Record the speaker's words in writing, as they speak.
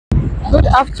Good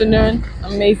afternoon,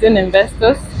 amazing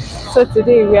investors. So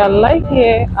today we are live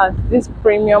here at this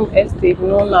premium estate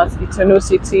known as Itunu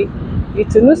City.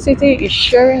 Itunu City is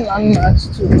sharing landmarks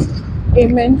to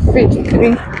Amen Phase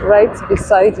 3 right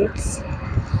beside it.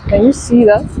 Can you see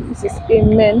that? This is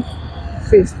Amen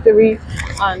Phase 3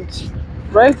 and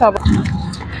right about,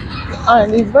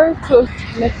 and it's very close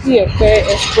to Lekki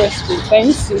Expressway. Can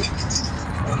you see?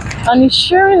 And it's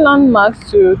sharing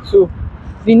landmarks to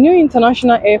the new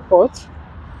international airport.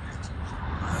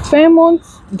 Fairmont,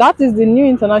 that is the new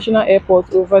international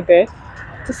airport over there.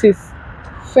 This is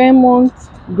Fairmont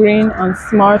Green and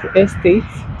Smart Estate.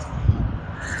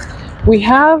 We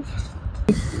have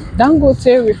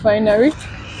Dangote Refinery.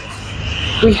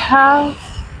 We have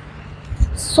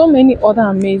so many other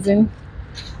amazing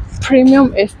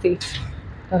premium estates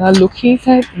that are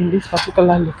located in this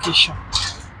particular location.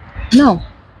 Now,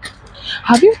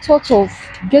 have you thought of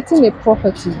getting a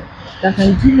property that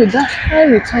can give you that high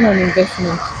return on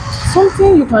investment?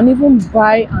 Something you can even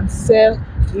buy and sell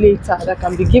later that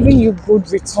can be giving you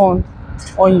good return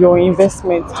on your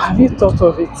investment. Have you thought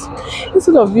of it?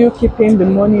 Instead of you keeping the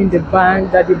money in the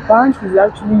bank, that the bank is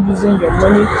actually using your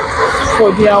money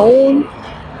for their own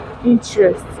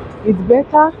interest, it's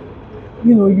better,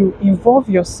 you involve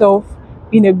yourself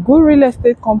in a good real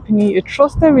estate company, a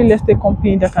trusted real estate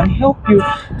company that can help you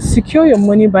secure your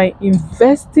money by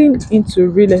investing into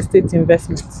real estate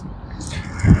investments.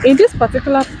 In this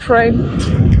particular prime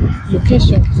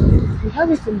location, we have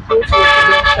it in both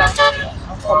residential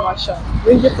and commercial,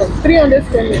 ranging from 300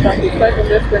 square meters to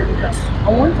 500 square meters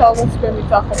and 1,000 square meter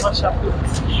commercial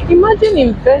plots. Imagine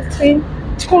investing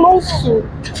close to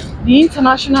the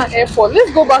international airport.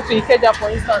 Let's go back to Ikeja, for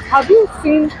instance. Have you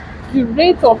seen the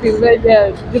rate of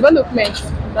development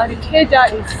that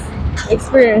Ikeja is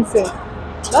experiencing?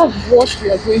 That's what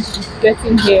we are going to be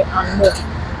getting here and more.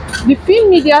 The Film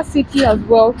Media City as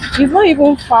well is not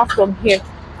even far from here,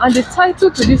 and the title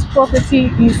to this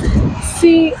property is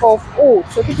C of O,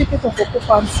 Certificate of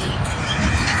Occupancy.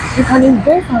 You can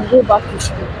invest and go back to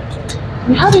school.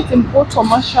 We have it in both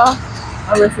commercial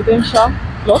and residential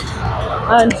plots,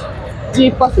 and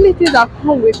the facilities that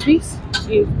come with this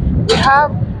is we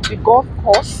have the golf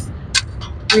course,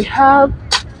 we have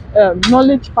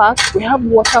knowledge parks, we have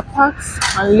water parks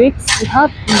and lakes, we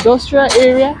have industrial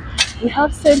area, we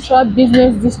have central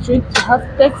business district, we have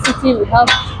tech city, we have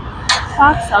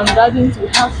parks and gardens, we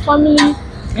have family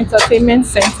entertainment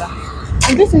center.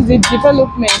 And this is the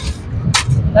development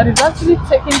that is actually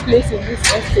taking place in this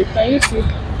estate. Can you see?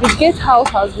 The gatehouse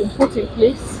has been put in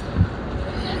place.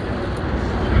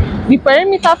 The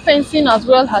perimeter fencing as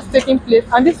well has taken place,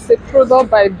 and this is a product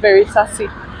by Veritasi.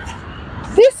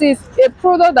 This is a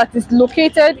product that is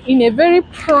located in a very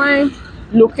prime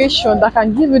location that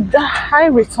can give you that high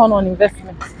return on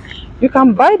investment. You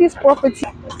can buy this property,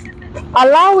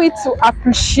 allow it to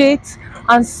appreciate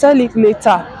and sell it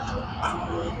later.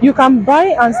 You can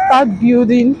buy and start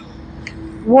building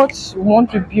what you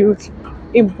want to build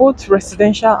in both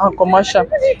residential and commercial.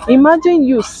 Imagine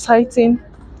you siting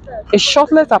a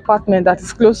shortlet apartment that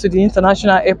is close to the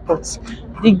international airport,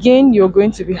 the gain you're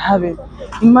going to be having.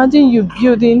 Imagine you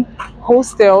building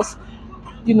hostels,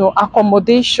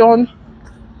 accommodation,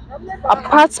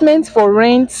 apartments for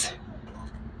rent,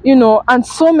 and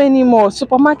so many more,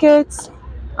 supermarkets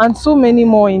and so many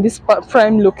more in this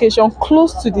prime location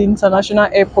close to the international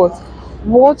airport.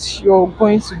 What you're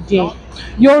going to gain,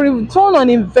 your return on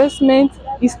investment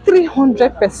is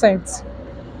 300%.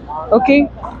 Okay,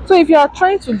 so if you are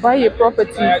trying to buy a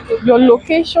property, your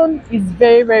location is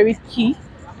very, very key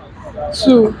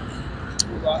to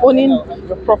owning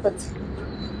your property.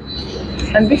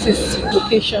 And this is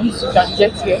locations you can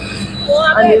get here,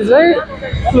 and it's very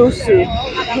close to,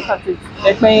 look at it,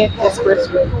 Lekki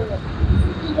Expressway.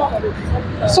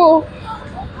 So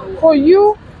for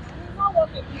you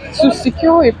to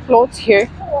secure a plot here,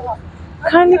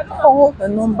 kindly call the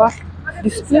number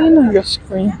displaying on your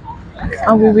screen,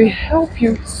 and we will help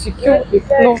you secure a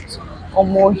plot or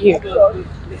more here.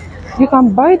 You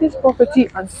can buy this property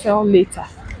and sell later.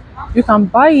 You can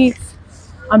buy it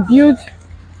and build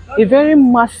a very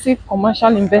massive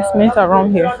commercial investment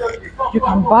around here. You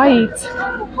can buy it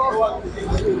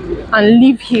and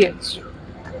live here too.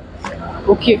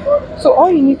 Okay, so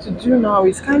all you need to do now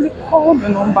is kindly call the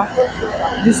number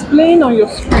displaying on your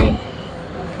screen,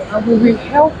 and we will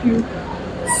help you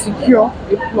secure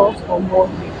a plot or more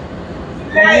here.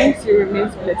 My name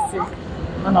remains Blessing,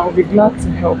 and I'll be glad to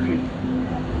help you.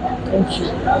 Thank you.